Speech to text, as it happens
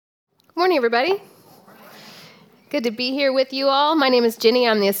Morning, everybody. Good to be here with you all. My name is Ginny.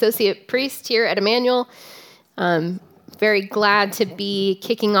 I'm the Associate Priest here at Emmanuel. Very glad to be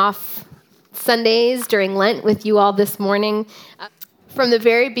kicking off Sundays during Lent with you all this morning. From the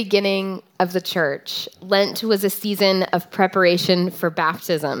very beginning of the church, Lent was a season of preparation for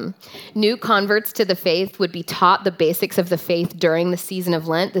baptism. New converts to the faith would be taught the basics of the faith during the season of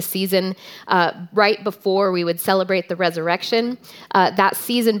Lent, the season right before we would celebrate the resurrection. That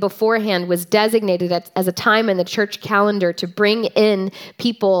season beforehand was designated as a time in the church calendar to bring in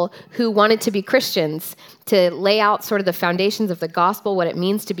people who wanted to be Christians, to lay out sort of the foundations of the gospel, what it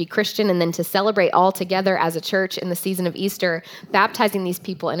means to be Christian, and then to celebrate all together as a church in the season of Easter, baptizing these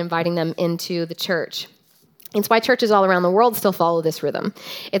people and inviting them into the church. It's why churches all around the world still follow this rhythm.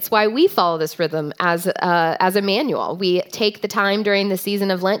 It's why we follow this rhythm as Emmanuel. We take the time during the season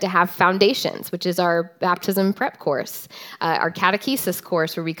of Lent to have foundations, which is our baptism prep course, our catechesis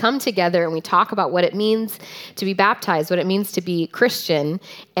course, where we come together and we talk about what it means to be baptized, what it means to be Christian,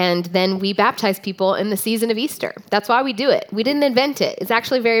 and then we baptize people in the season of Easter. That's why we do it. We didn't invent it. It's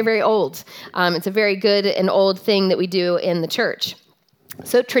actually very, very old. It's a very good and old thing that we do in the church.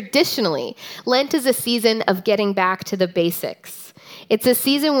 So traditionally, Lent is a season of getting back to the basics. It's a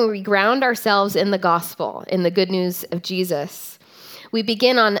season where we ground ourselves in the gospel, in the good news of Jesus. We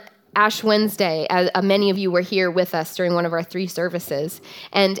begin on Ash Wednesday. Many of you were here with us during one of our 3 services.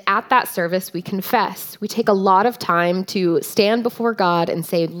 And at that service, we confess. We take a lot of time to stand before God and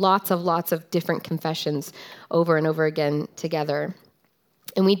say lots of different confessions over and over again together.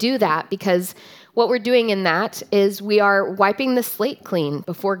 And we do that because what we're doing in that is we are wiping the slate clean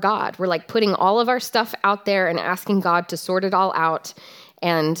before God. We're like putting all of our stuff out there and asking God to sort it all out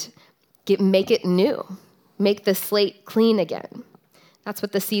and make it new, make the slate clean again. That's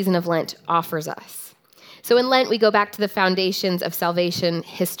what the season of Lent offers us. So in Lent, we go back to the foundations of salvation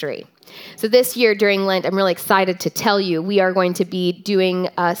history. So this year during Lent, I'm really excited to tell you, we are going to be doing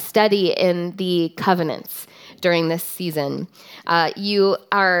a study in the covenants during this season. You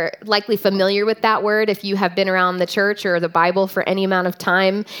are likely familiar with that word if you have been around the church or the Bible for any amount of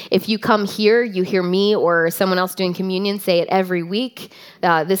time. If you come here, you hear me or someone else doing communion say it every week.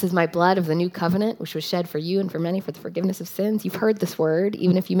 This is my blood of the new covenant, which was shed for you and for many for the forgiveness of sins. You've heard this word,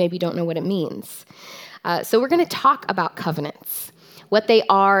 even if you maybe don't know what it means. So we're going to talk about covenants, what they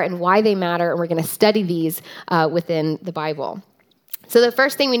are and why they matter, and we're going to study these within the Bible. So the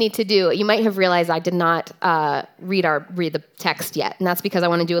first thing we need to do, you might have realized I did not read the text yet, and that's because I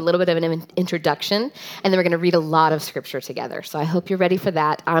want to do a little bit of an introduction, and then we're going to read a lot of scripture together. So I hope you're ready for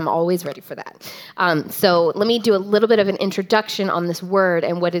that. I'm always ready for that. So let me do a little bit of an introduction on this word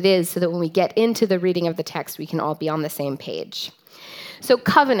and what it is so that when we get into the reading of the text, we can all be on the same page. So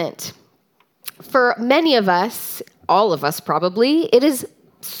covenant. For many of us, all of us probably, it is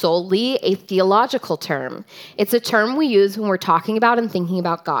solely a theological term. It's a term we use when we're talking about and thinking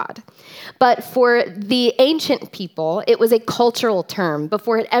about God. But for the ancient people, it was a cultural term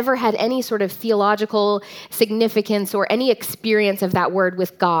before it ever had any sort of theological significance or any experience of that word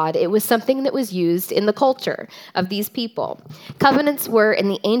with God. It was something that was used in the culture of these people. Covenants were, in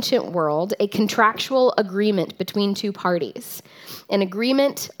the ancient world, a contractual agreement between 2 parties, an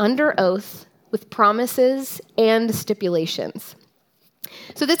agreement under oath with promises and stipulations.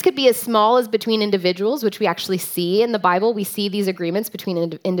 So this could be as small as between individuals, which we actually see in the Bible. We see these agreements between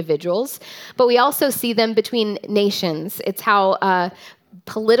individuals, but we also see them between nations. It's how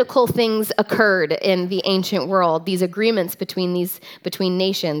political things occurred in the ancient world, these agreements between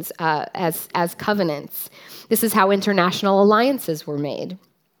nations as covenants. This is how international alliances were made.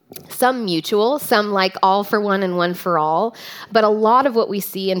 Some mutual, some like all for one and one for all, but a lot of what we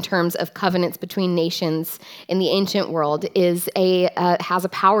see in terms of covenants between nations in the ancient world is has a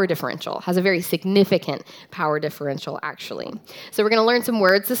power differential, has a very significant power differential, actually. So we're going to learn some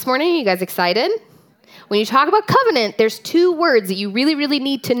words this morning. Are you guys excited? When you talk about covenant, there's 2 words that you really, really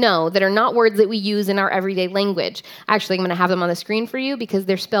need to know that are not words that we use in our everyday language. Actually, I'm going to have them on the screen for you because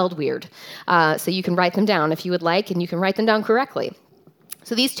they're spelled weird. So you can write them down if you would like, and you can write them down correctly.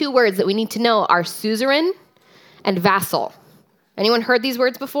 So these 2 words that we need to know are suzerain and vassal. Anyone heard these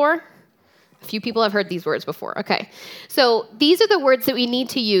words before? A few people have heard these words before. Okay. So these are the words that we need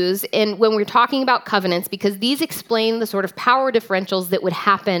to use when we're talking about covenants because these explain the sort of power differentials that would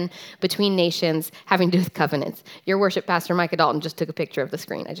happen between nations having to do with covenants. Your worship, Pastor Micah Dalton, just took a picture of the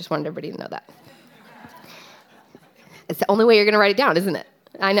screen. I just wanted everybody to know that. It's the only way you're going to write it down, isn't it?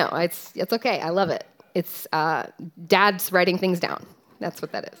 I know. It's okay. I love it. It's Dad's writing things down. That's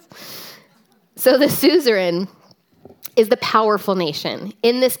what that is. So the suzerain is the powerful nation.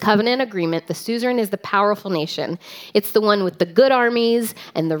 In this covenant agreement, the suzerain is the powerful nation. It's the one with the good armies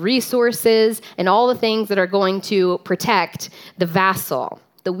and the resources and all the things that are going to protect the vassal,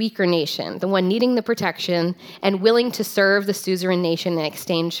 the weaker nation, the one needing the protection and willing to serve the suzerain nation in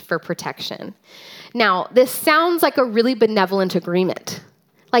exchange for protection. Now, this sounds like a really benevolent agreement.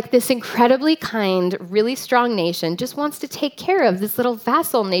 Like this incredibly kind, really strong nation just wants to take care of this little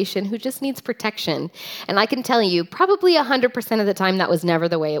vassal nation who just needs protection. And I can tell you, probably 100% of the time, that was never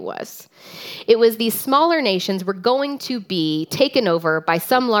the way it was. It was these smaller nations were going to be taken over by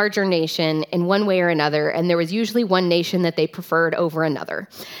some larger nation in one way or another, and there was usually one nation that they preferred over another.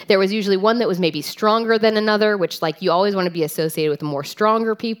 There was usually one that was maybe stronger than another, which like you always want to be associated with the more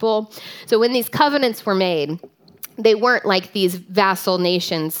stronger people. So when these covenants were made, they weren't like these vassal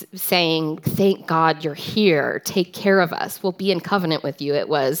nations saying, thank God you're here, take care of us, we'll be in covenant with you. It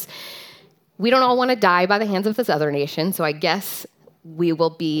was, we don't all want to die by the hands of this other nation, so I guess we will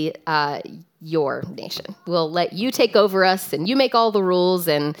be your nation. We'll let you take over us, and you make all the rules,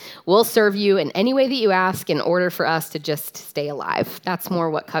 and we'll serve you in any way that you ask in order for us to just stay alive. That's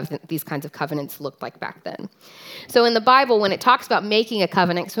more what these kinds of covenants looked like back then. So in the Bible, when it talks about making a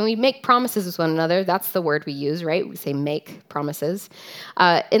covenant, so when we make promises with one another, that's the word we use, right? We say make promises.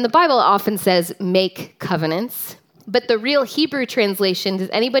 In the Bible, it often says make covenants. But the real Hebrew translation, does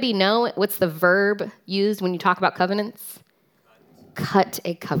anybody know what's the verb used when you talk about covenants? Cut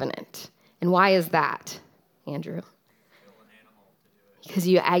a covenant. And why is that, Andrew? Because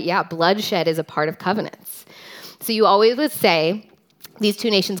bloodshed is a part of covenants. So you always would say, these two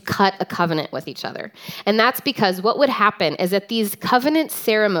nations cut a covenant with each other. And that's because what would happen is that these covenant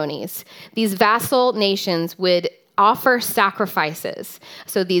ceremonies, these vassal nations would offer sacrifices.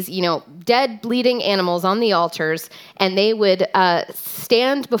 So these, dead, bleeding animals on the altars, and they would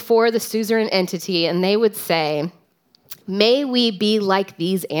stand before the suzerain entity, and they would say, may we be like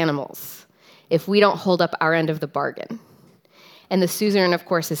these animals if we don't hold up our end of the bargain. And the suzerain, of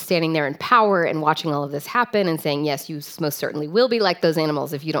course, is standing there in power and watching all of this happen and saying, yes, you most certainly will be like those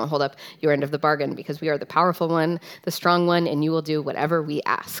animals if you don't hold up your end of the bargain, because we are the powerful one, the strong one, and you will do whatever we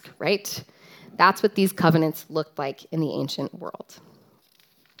ask, right? That's what these covenants looked like in the ancient world.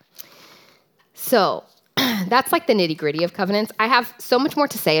 So that's like the nitty-gritty of covenants. I have so much more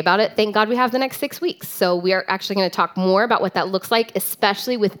to say about it. Thank God we have the next 6 weeks. So we are actually going to talk more about what that looks like,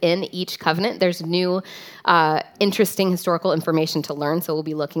 especially within each covenant. There's new, interesting historical information to learn, so we'll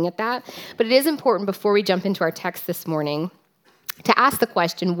be looking at that. But it is important, before we jump into our text this morning, to ask the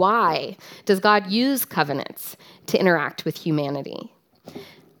question, why does God use covenants to interact with humanity?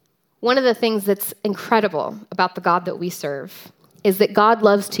 One of the things that's incredible about the God that we serve is that God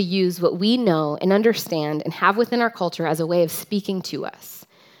loves to use what we know and understand and have within our culture as a way of speaking to us,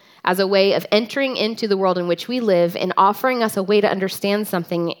 as a way of entering into the world in which we live and offering us a way to understand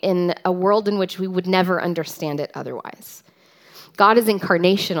something in a world in which we would never understand it otherwise. God is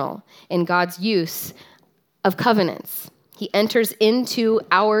incarnational in God's use of covenants. He enters into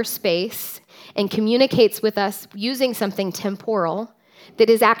our space and communicates with us using something temporal that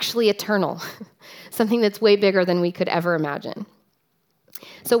is actually eternal, something that's way bigger than we could ever imagine.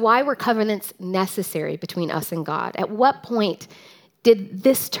 So why were covenants necessary between us and God? At what point did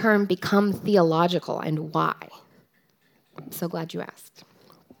this term become theological, and why? I'm so glad you asked.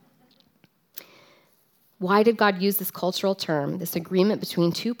 Why did God use this cultural term, this agreement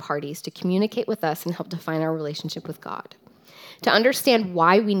between two parties, to communicate with us and help define our relationship with God? To understand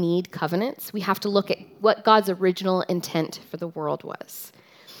why we need covenants, we have to look at what God's original intent for the world was.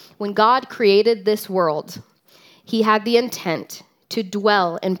 When God created this world, he had the intent to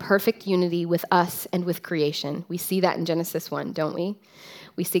dwell in perfect unity with us and with creation. We see that in Genesis 1, don't we?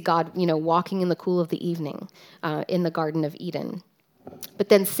 We see God, walking in the cool of the evening in the Garden of Eden. But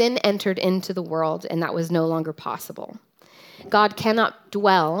then sin entered into the world, and that was no longer possible. God cannot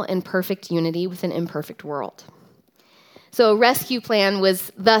dwell in perfect unity with an imperfect world. So a rescue plan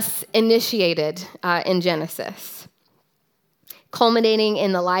was thus initiated in Genesis, culminating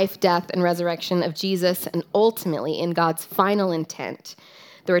in the life, death, and resurrection of Jesus, and ultimately in God's final intent,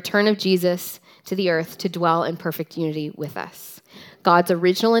 the return of Jesus to the earth to dwell in perfect unity with us. God's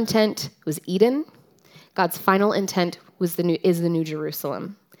original intent was Eden. God's final intent is the New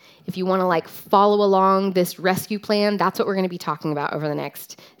Jerusalem. If you want to follow along this rescue plan, that's what we're going to be talking about over the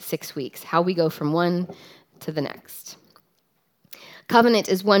next 6 weeks, how we go from one to the next. Covenant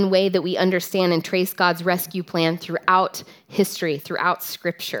is one way that we understand and trace God's rescue plan throughout history, throughout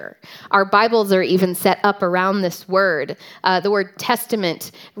Scripture. Our Bibles are even set up around this word. The word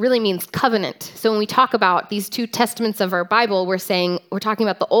testament really means covenant. So when we talk about these two testaments of our Bible, we're talking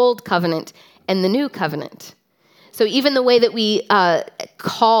about the Old Covenant and the New Covenant. So even the way that we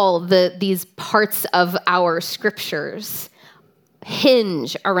call these parts of our scriptures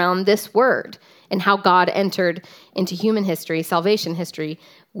hinge around this word and how God entered into human history, salvation history,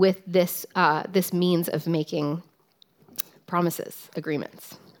 with this means of making promises,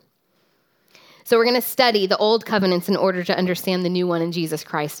 agreements. So we're going to study the old covenants in order to understand the new one in Jesus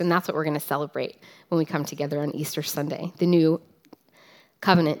Christ, and that's what we're going to celebrate when we come together on Easter Sunday, the new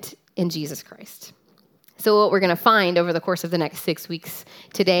covenant in Jesus Christ. So what we're going to find over the course of the next 6 weeks,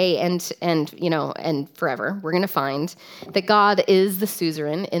 today and forever, we're going to find that God is the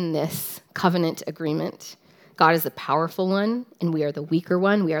suzerain in this covenant agreement. God is the powerful one, and we are the weaker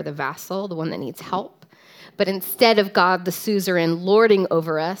one. We are the vassal, the one that needs help. But instead of God, the suzerain, lording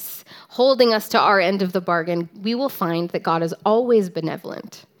over us, holding us to our end of the bargain, we will find that God is always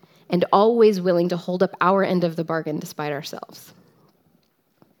benevolent and always willing to hold up our end of the bargain despite ourselves.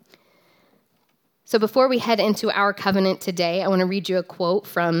 So before we head into our covenant today, I want to read you a quote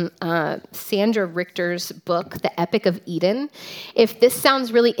from Sandra Richter's book, The Epic of Eden. If this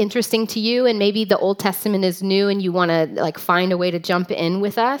sounds really interesting to you and maybe the Old Testament is new and you want to find a way to jump in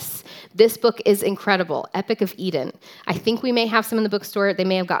with us, this book is incredible, Epic of Eden. I think we may have some in the bookstore. They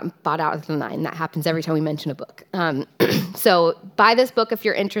may have gotten bought out of the 9. That happens every time we mention a book. So buy this book if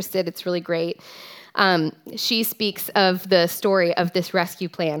you're interested. It's really great. She speaks of the story of this rescue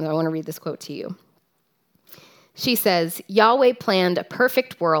plan. I want to read this quote to you. She says, Yahweh planned a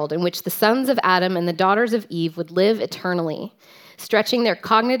perfect world in which the sons of Adam and the daughters of Eve would live eternally, stretching their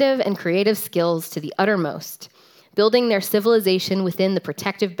cognitive and creative skills to the uttermost, building their civilization within the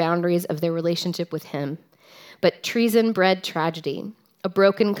protective boundaries of their relationship with him. But treason bred tragedy, a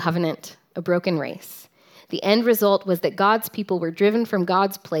broken covenant, a broken race. The end result was that God's people were driven from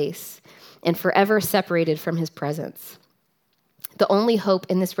God's place and forever separated from his presence. The only hope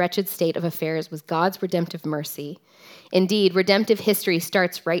in this wretched state of affairs was God's redemptive mercy. Indeed, redemptive history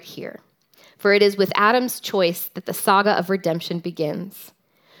starts right here, for it is with Adam's choice that the saga of redemption begins.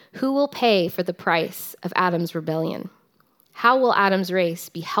 Who will pay for the price of Adam's rebellion? How will Adam's race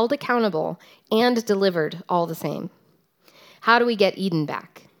be held accountable and delivered all the same? How do we get Eden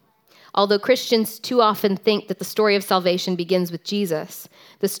back? Although Christians too often think that the story of salvation begins with Jesus,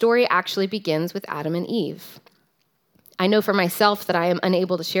 the story actually begins with Adam and Eve. I know for myself that I am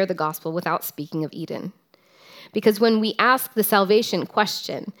unable to share the gospel without speaking of Eden. Because when we ask the salvation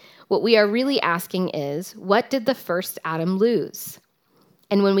question, what we are really asking is, what did the first Adam lose?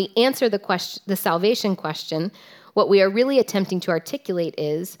 And when we answer the salvation question, what we are really attempting to articulate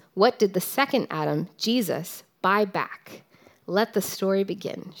is, what did the second Adam, Jesus, buy back? Let the story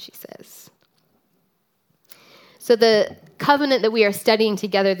begin, she says. So the covenant that we are studying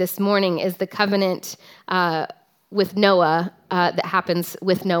together this morning is the covenant with Noah, that happens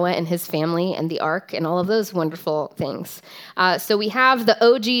with Noah and his family and the ark and all of those wonderful things. So we have the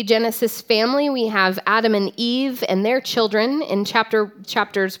OG Genesis family. We have Adam and Eve and their children in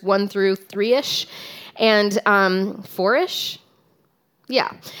chapters 1 through 3-ish and 4-ish.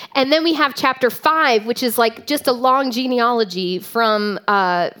 Yeah. And then we have chapter 5, which is just a long genealogy from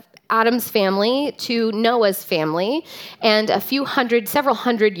Adam's family to Noah's family, and several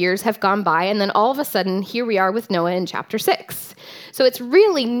hundred years have gone by, and then all of a sudden, here we are with Noah in chapter 6. So it's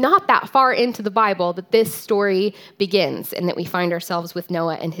really not that far into the Bible that this story begins, and that we find ourselves with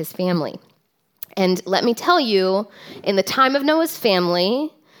Noah and his family. And let me tell you, in the time of Noah's family,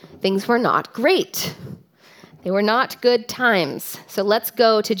 things were not great. They were not good times. So let's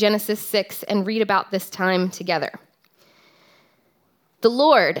go to Genesis 6 and read about this time together. The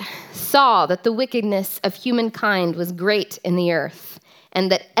Lord saw that the wickedness of humankind was great in the earth,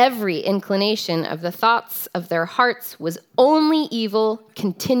 and that every inclination of the thoughts of their hearts was only evil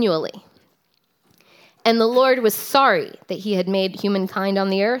continually. And the Lord was sorry that he had made humankind on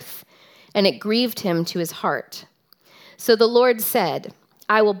the earth, and it grieved him to his heart. So the Lord said,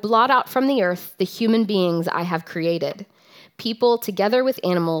 I will blot out from the earth the human beings I have created, people together with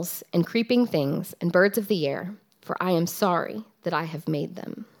animals and creeping things and birds of the air, for I am sorry that I have made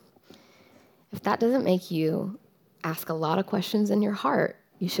them. If that doesn't make you ask a lot of questions in your heart,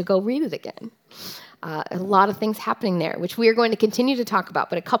 you should go read it again. A lot of things happening there, which we are going to continue to talk about,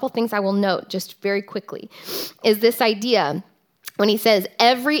 but a couple things I will note just very quickly is this idea when he says,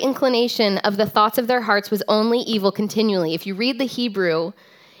 every inclination of the thoughts of their hearts was only evil continually. If you read the Hebrew,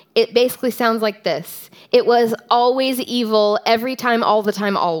 it basically sounds like this. It was always evil, every time, all the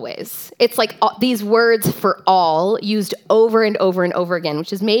time, always. It's like these words for all used over and over and over again,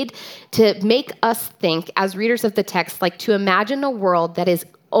 which is made to make us think, as readers of the text, to imagine a world that is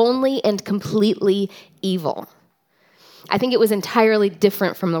only and completely evil. I think it was entirely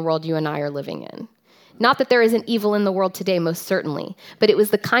different from the world you and I are living in. Not that there isn't evil in the world today, most certainly, but it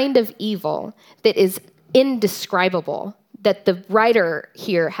was the kind of evil that is indescribable, that the writer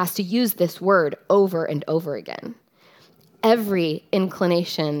here has to use this word over and over again. Every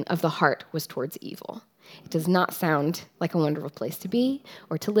inclination of the heart was towards evil. It does not sound like a wonderful place to be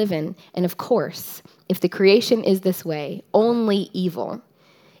or to live in. And of course, if the creation is this way, only evil,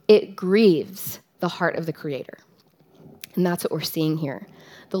 it grieves the heart of the Creator. And that's what we're seeing here.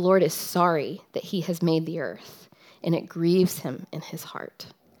 The Lord is sorry that he has made the earth, and it grieves him in his heart.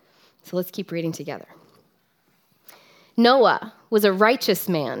 So let's keep reading together. Noah was a righteous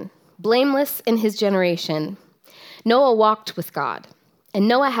man, blameless in his generation. Noah walked with God, and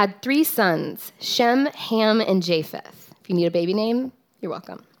Noah had 3 sons, Shem, Ham, and Japheth. If you need a baby name, you're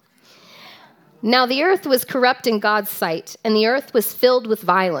welcome. Now the earth was corrupt in God's sight, and the earth was filled with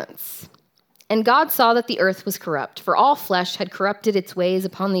violence. And God saw that the earth was corrupt, for all flesh had corrupted its ways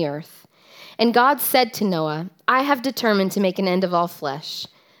upon the earth. And God said to Noah, I have determined to make an end of all flesh.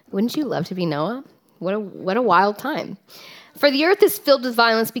 Wouldn't you love to be Noah? What a wild time. For the earth is filled with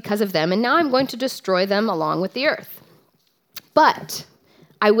violence because of them, and now I'm going to destroy them along with the earth. But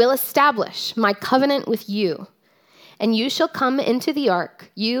I will establish my covenant with you, and you shall come into the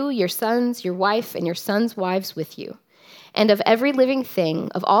ark, you, your sons, your wife, and your sons' wives with you. And of every living thing,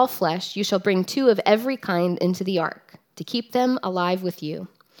 of all flesh, you shall bring 2 of every kind into the ark, to keep them alive with you.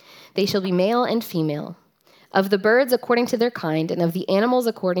 They shall be male and female. Of the birds according to their kind, and of the animals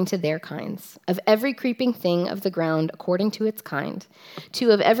according to their kinds. Of every creeping thing of the ground according to its kind.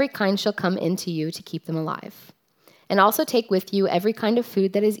 2 of every kind shall come into you to keep them alive. And also take with you every kind of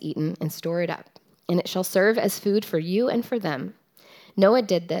food that is eaten, and store it up. And it shall serve as food for you and for them. Noah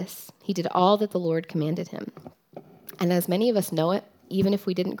did this. He did all that the Lord commanded him. And as many of us know it, even if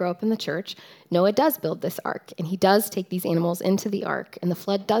we didn't grow up in the church, Noah does build this ark, and he does take these animals into the ark, and the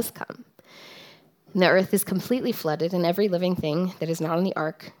flood does come. And the earth is completely flooded, and every living thing that is not on the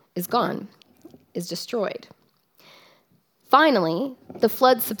ark is gone, is destroyed. Finally, the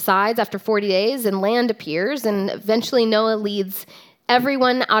flood subsides after 40 days, and land appears, and eventually Noah leads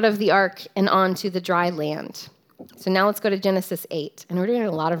everyone out of the ark and onto the dry land. So now let's go to Genesis 8. And we're doing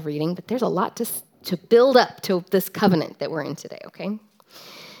a lot of reading, but there's a lot to build up to this covenant that we're in today, okay?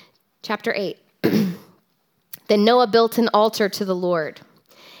 Chapter 8. Then Noah built an altar to the Lord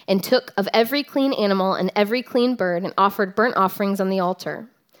and took of every clean animal and every clean bird and offered burnt offerings on the altar.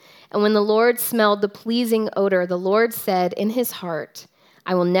 And when the Lord smelled the pleasing odor, the Lord said in his heart,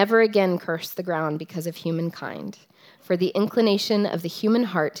 I will never again curse the ground because of humankind, for the inclination of the human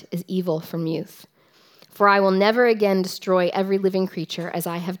heart is evil from youth. For I will never again destroy every living creature as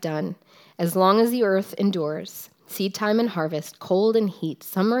I have done, as long as the earth endures, seed time and harvest, cold and heat,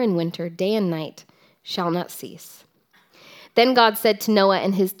 summer and winter, day and night shall not cease. Then God said to Noah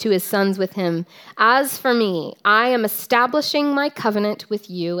and to his sons with him, As for me, I am establishing my covenant with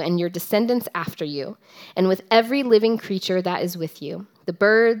you and your descendants after you, and with every living creature that is with you, the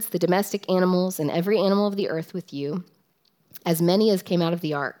birds, the domestic animals, and every animal of the earth with you, as many as came out of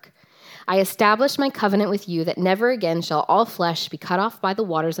the ark. I establish my covenant with you that never again shall all flesh be cut off by the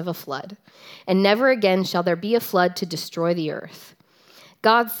waters of a flood, and never again shall there be a flood to destroy the earth.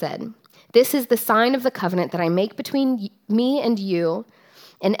 God said, This is the sign of the covenant that I make between me and you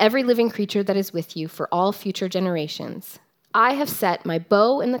and every living creature that is with you for all future generations. I have set my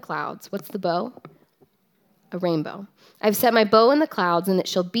bow in the clouds. What's the bow? A rainbow. I've set my bow in the clouds, and it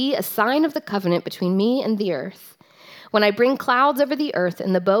shall be a sign of the covenant between me and the earth. When I bring clouds over the earth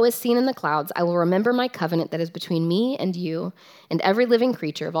and the bow is seen in the clouds, I will remember my covenant that is between me and you and every living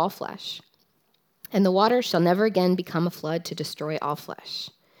creature of all flesh. And the waters shall never again become a flood to destroy all flesh.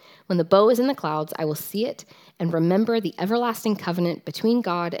 When the bow is in the clouds, I will see it and remember the everlasting covenant between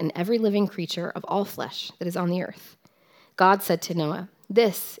God and every living creature of all flesh that is on the earth. God said to Noah,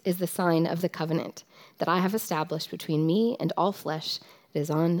 This is the sign of the covenant that I have established between me and all flesh that is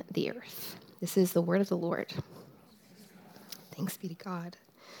on the earth. This is the word of the Lord. Thanks be to God.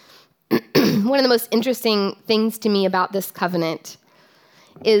 One of the most interesting things to me about this covenant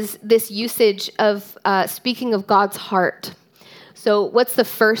is this usage of speaking of God's heart. So what's the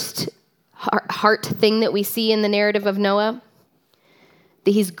first heart thing that we see in the narrative of Noah?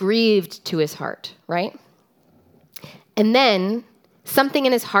 That he's grieved to his heart, right? And then something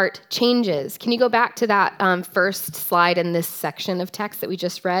in his heart changes. Can you go back to that first slide in this section of text that we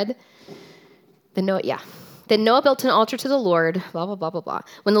just read? Then Noah built an altar to the Lord, blah, blah, blah, blah, blah.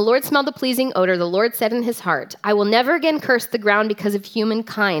 When the Lord smelled the pleasing odor, the Lord said in his heart, I will never again curse the ground because of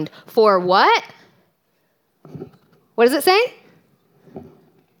humankind. For what? What does it say?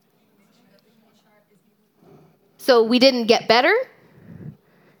 So we didn't get better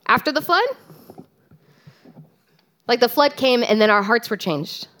after the flood? Like the flood came and then our hearts were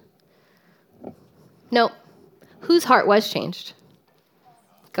changed. No. Whose heart was changed?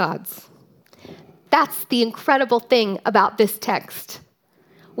 God's. That's the incredible thing about this text.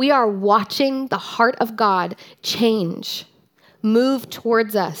 We are watching the heart of God change, move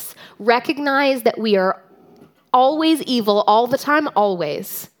towards us, recognize that we are always evil, all the time,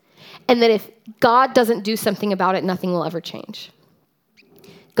 always, and that if God doesn't do something about it, nothing will ever change.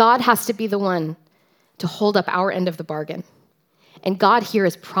 God has to be the one to hold up our end of the bargain. And God here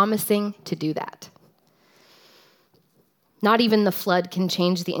is promising to do that. Not even the flood can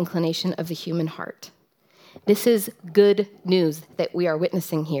change the inclination of the human heart. This is good news that we are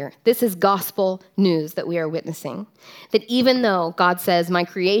witnessing here. This is gospel news that we are witnessing. That even though God says, my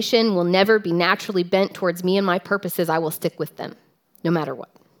creation will never be naturally bent towards me and my purposes, I will stick with them, no matter what.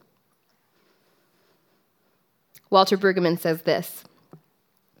 Walter Brueggemann says this: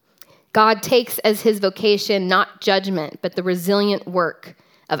 God takes as his vocation not judgment, but the resilient work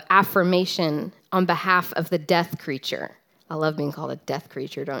of affirmation on behalf of the death creature. I love being called a death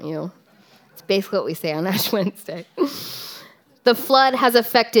creature, don't you? It's basically what we say on Ash Wednesday. The flood has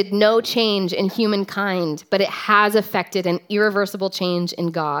affected no change in humankind, but it has affected an irreversible change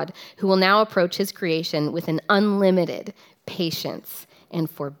in God, who will now approach his creation with an unlimited patience and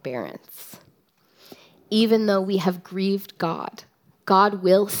forbearance. Even though we have grieved God, God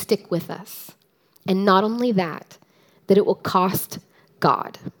will stick with us. And not only that it will cost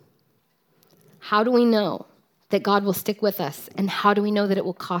God. How do we know that God will stick with us? And how do we know that it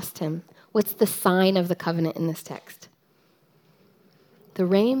will cost him? What's the sign of the covenant in this text? The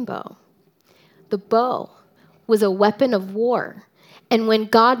rainbow. The bow was a weapon of war. And when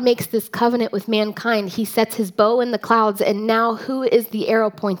God makes this covenant with mankind, he sets his bow in the clouds. And now who is the arrow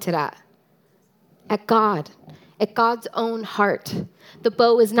pointed at? At God, at God's own heart. The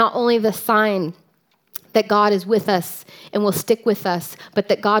bow is not only the sign that God is with us and will stick with us, but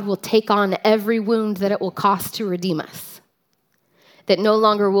that God will take on every wound that it will cost to redeem us. That no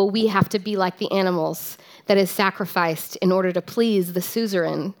longer will we have to be like the animals that is sacrificed in order to please the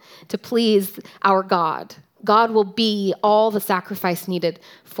suzerain, to please our God. God will be all the sacrifice needed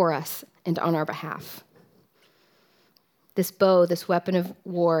for us and on our behalf. This bow, this weapon of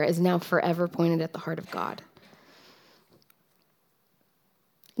war, is now forever pointed at the heart of God.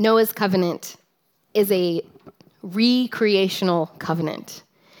 Noah's covenant is a recreational covenant.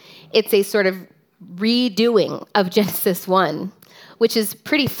 It's a sort of redoing of Genesis 1, which is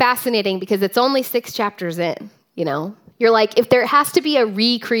pretty fascinating because it's only 6 chapters in, you know? You're like, if there has to be a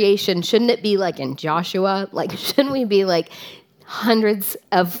recreation, shouldn't it be like in Joshua? Like, shouldn't we be like hundreds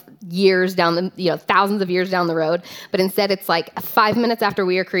of years down the, thousands of years down the road? But instead it's like 5 minutes after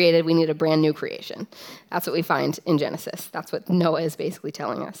we are created, we need a brand new creation. That's what we find in Genesis. That's what Noah is basically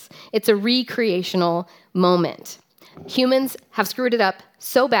telling us. It's a recreational moment. Humans have screwed it up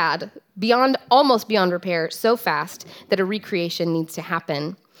so bad, almost beyond repair, so fast that a recreation needs to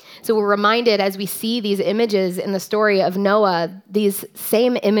happen. So we're reminded as we see these images in the story of Noah, these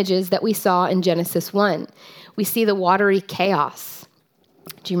same images that we saw in Genesis 1. We see the watery chaos.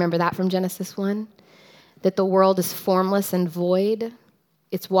 Do you remember that from Genesis 1? That the world is formless and void.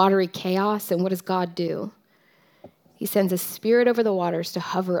 It's watery chaos, and what does God do? He sends a spirit over the waters to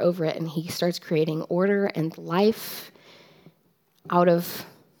hover over it, and he starts creating order and life out of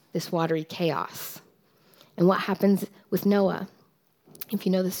this watery chaos. And what happens with Noah? If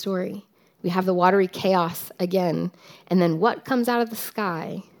you know the story, we have the watery chaos again, and then what comes out of the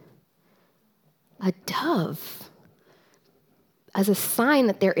sky? A dove, as a sign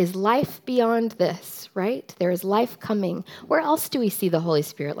that there is life beyond this, right? There is life coming. Where else do we see the Holy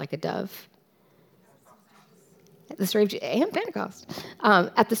Spirit like a dove? At the story of and Pentecost.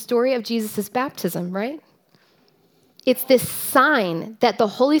 At the story of Jesus' baptism, right? It's this sign that the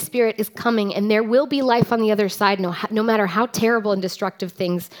Holy Spirit is coming and there will be life on the other side, no matter how terrible and destructive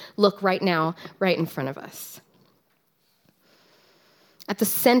things look right now, right in front of us. At the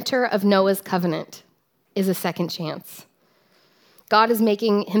center of Noah's covenant is a second chance. God is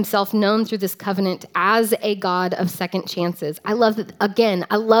making himself known through this covenant as a God of second chances. I love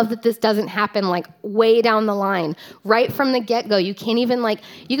that this doesn't happen like way down the line. Right from the get-go, you can't even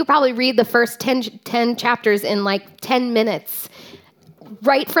you could probably read the first 10 chapters in 10 minutes.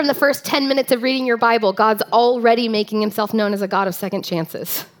 Right from the first 10 minutes of reading your Bible, God's already making himself known as a God of second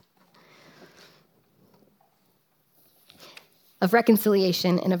chances. Of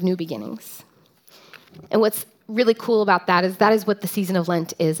reconciliation and of new beginnings. And what's really cool about that is what the season of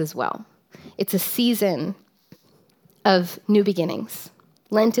Lent is as well. It's a season of new beginnings.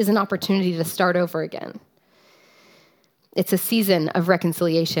 Lent is an opportunity to start over again. It's a season of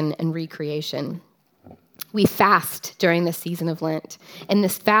reconciliation and recreation. We fast during the season of Lent, and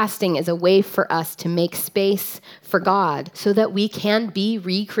this fasting is a way for us to make space for God so that we can be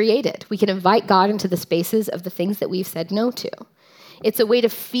recreated. We can invite God into the spaces of the things that we've said no to. It's a way to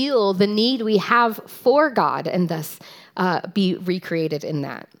feel the need we have for God and thus be recreated in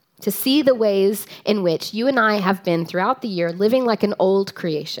that. To see the ways in which you and I have been throughout the year living like an old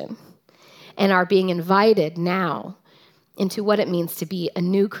creation and are being invited now into what it means to be a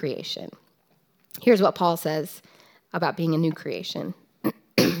new creation. Here's what Paul says about being a new creation.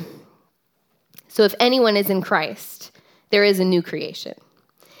 So if anyone is in Christ, there is a new creation.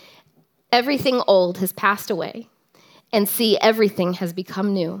 Everything old has passed away, and see, everything has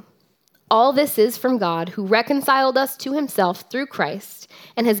become new. All this is from God, who reconciled us to himself through Christ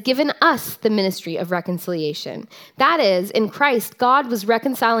and has given us the ministry of reconciliation. That is, in Christ, God was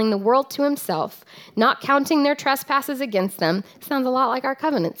reconciling the world to himself, not counting their trespasses against them. Sounds a lot like our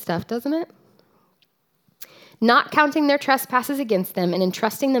covenant stuff, doesn't it? Not counting their trespasses against them and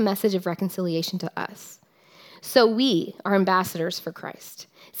entrusting the message of reconciliation to us. So we are ambassadors for Christ,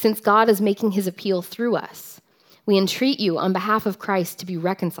 since God is making his appeal through us. We entreat you on behalf of Christ to be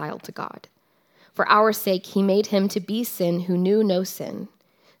reconciled to God. For our sake, he made him to be sin who knew no sin,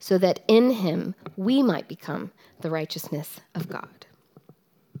 so that in him we might become the righteousness of God.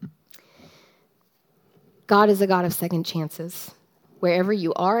 God is a God of second chances. Wherever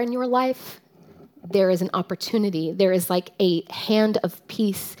you are in your life, there is an opportunity. There is like a hand of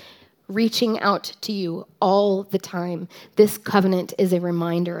peace reaching out to you all the time. This covenant is a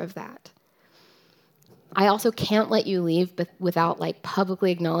reminder of that. I also can't let you leave without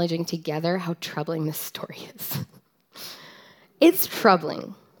publicly acknowledging together how troubling this story is. It's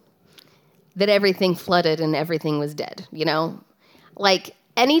troubling that everything flooded and everything was dead, you know?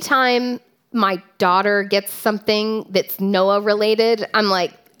 Anytime my daughter gets something that's Noah related, I'm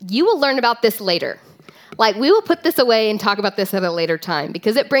like, you will learn about this later. We will put this away and talk about this at a later time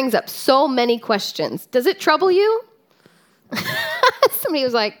because it brings up so many questions. Does it trouble you? Somebody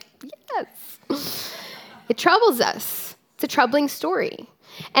was like, yes. It troubles us. It's a troubling story.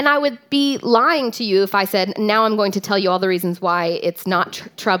 And I would be lying to you if I said, now I'm going to tell you all the reasons why it's not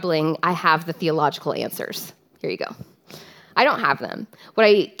troubling. I have the theological answers. Here you go. I don't have them. What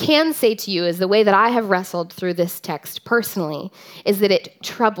I can say to you is the way that I have wrestled through this text personally is that it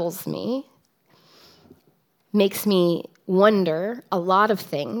troubles me, makes me wonder a lot of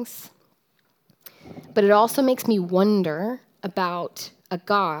things, but it also makes me wonder about a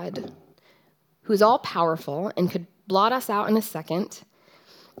God who's all-powerful and could blot us out in a second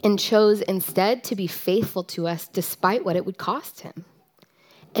and chose instead to be faithful to us despite what it would cost him.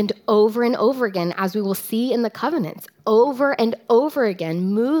 And over again, as we will see in the covenants, over and over again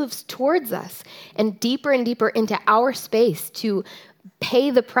moves towards us and deeper into our space to pay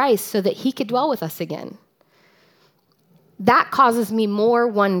the price so that he could dwell with us again. That causes me more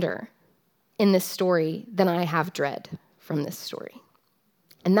wonder in this story than I have dread from this story.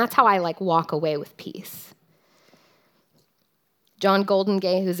 And that's how I walk away with peace. John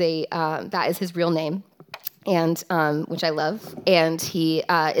Goldengay, that is his real name, and which I love, and he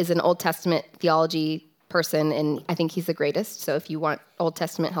is an Old Testament theology person, and I think he's the greatest. So if you want Old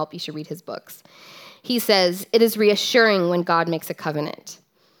Testament help, you should read his books. He says, it is reassuring when God makes a covenant.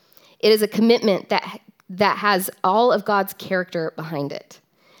 It is a commitment that has all of God's character behind it.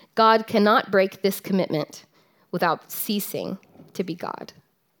 God cannot break this commitment without ceasing to be God.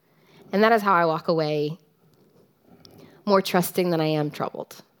 And that is how I walk away more trusting than I am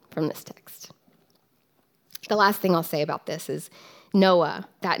troubled from this text. The last thing I'll say about this is Noah.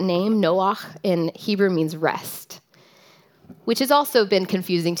 That name, Noach, in Hebrew means rest, which has also been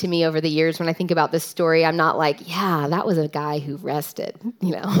confusing to me over the years. When I think about this story, I'm not like, yeah, that was a guy who rested,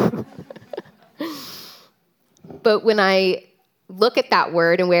 you know. But when I look at that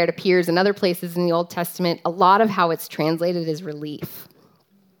word and where it appears in other places in the Old Testament, a lot of how it's translated is relief.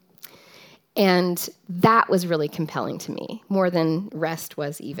 And that was really compelling to me, more than rest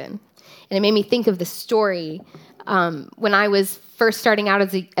was even. And it made me think of the story when I was first starting out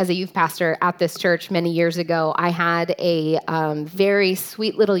as a youth pastor at this church many years ago. I had a very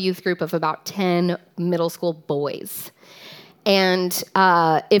sweet little youth group of about 10 middle school boys. And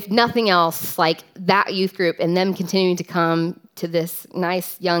if nothing else, that youth group and them continuing to come to this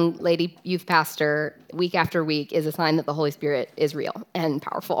nice young lady youth pastor week after week is a sign that the Holy Spirit is real and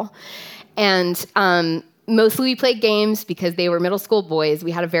powerful. And mostly we played games because they were middle school boys.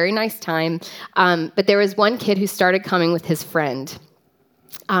 We had a very nice time. But there was one kid who started coming with his friend.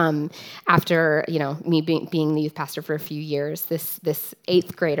 After, me being the youth pastor for a few years, this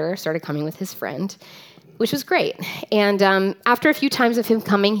 8th grader started coming with his friend. which was great. And after a few times of him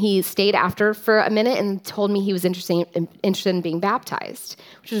coming, he stayed after for a minute and told me he was interested in being baptized,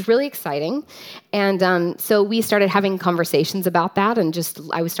 which was really exciting. And so we started having conversations about that, and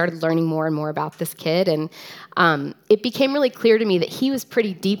I started learning more and more about this kid. And it became really clear to me that he was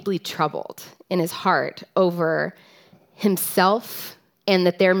pretty deeply troubled in his heart over himself, and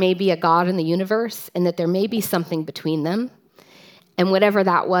that there may be a God in the universe, and that there may be something between them. And whatever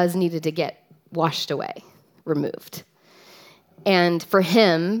that was needed to get washed away, removed. And for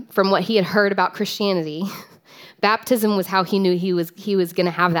him, from what he had heard about Christianity, baptism was how he knew he was going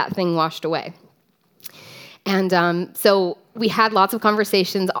to have that thing washed away. And so we had lots of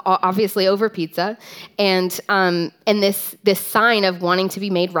conversations, obviously over pizza, and this sign of wanting to be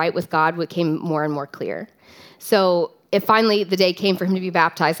made right with God became more and more clear. So finally the day came for him to be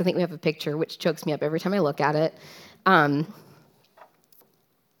baptized. I think we have a picture, which chokes me up every time I look at it.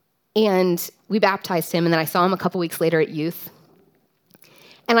 And we baptized him, and then I saw him a couple weeks later at youth.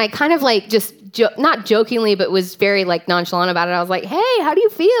 And I kind of not jokingly, but was very nonchalant about it. I was like, hey, how do you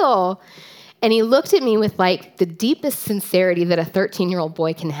feel? And he looked at me with the deepest sincerity that a 13-year-old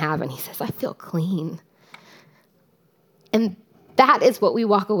boy can have. And he says, I feel clean. And that is what we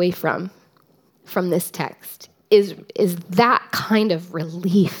walk away from this text, is that kind of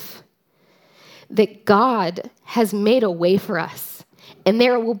relief that God has made a way for us. And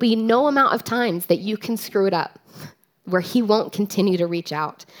there will be no amount of times that you can screw it up where he won't continue to reach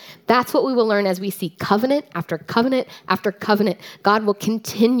out. That's what we will learn as we see covenant after covenant after covenant. God will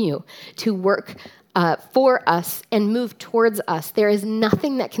continue to work for us and move towards us. There is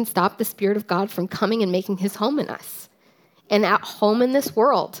nothing that can stop the Spirit of God from coming and making his home in us and at home in this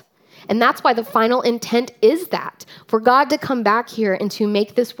world. And that's why the final intent is that, for God to come back here and to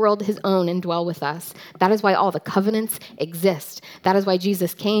make this world his own and dwell with us. That is why all the covenants exist. That is why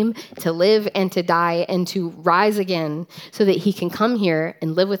Jesus came to live and to die and to rise again so that he can come here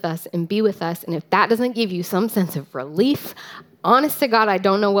and live with us and be with us. And if that doesn't give you some sense of relief, honest to God, I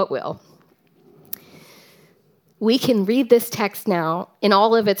don't know what will. We can read this text now in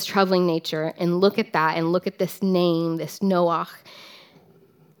all of its troubling nature and look at that and look at this name, this Noach.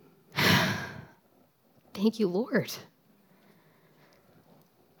 Thank you, Lord.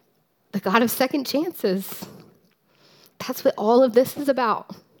 The God of second chances. That's what all of this is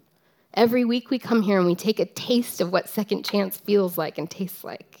about. Every week we come here and we take a taste of what second chance feels like and tastes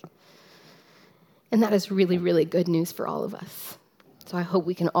like. And that is really, really good news for all of us. So I hope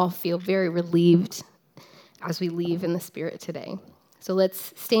we can all feel very relieved as we leave in the Spirit today. So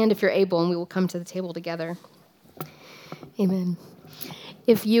let's stand if you're able, and we will come to the table together. Amen.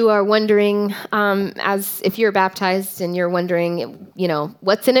 If you are wondering, if you're baptized and you're wondering,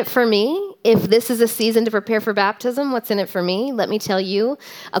 what's in it for me? If this is a season to prepare for baptism, what's in it for me? Let me tell you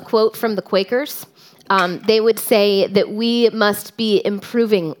a quote from the Quakers. They would say that we must be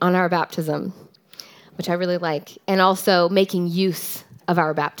improving on our baptism, which I really like, and also making use of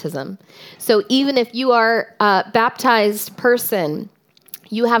our baptism. So even if you are a baptized person,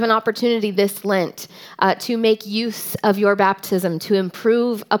 you have an opportunity this Lent to make use of your baptism, to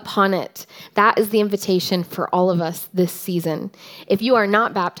improve upon it. That is the invitation for all of us this season. If you are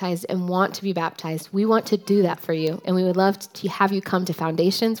not baptized and want to be baptized, we want to do that for you. And we would love to have you come to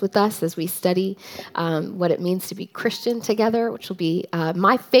Foundations with us as we study what it means to be Christian together, which will be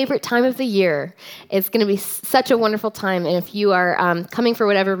my favorite time of the year. It's going to be such a wonderful time. And if you are coming for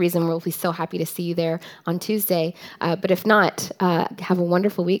whatever reason, we'll be so happy to see you there on Tuesday. But if not, have a wonderful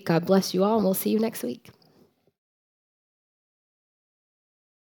week. God bless you all, and we'll see you next week.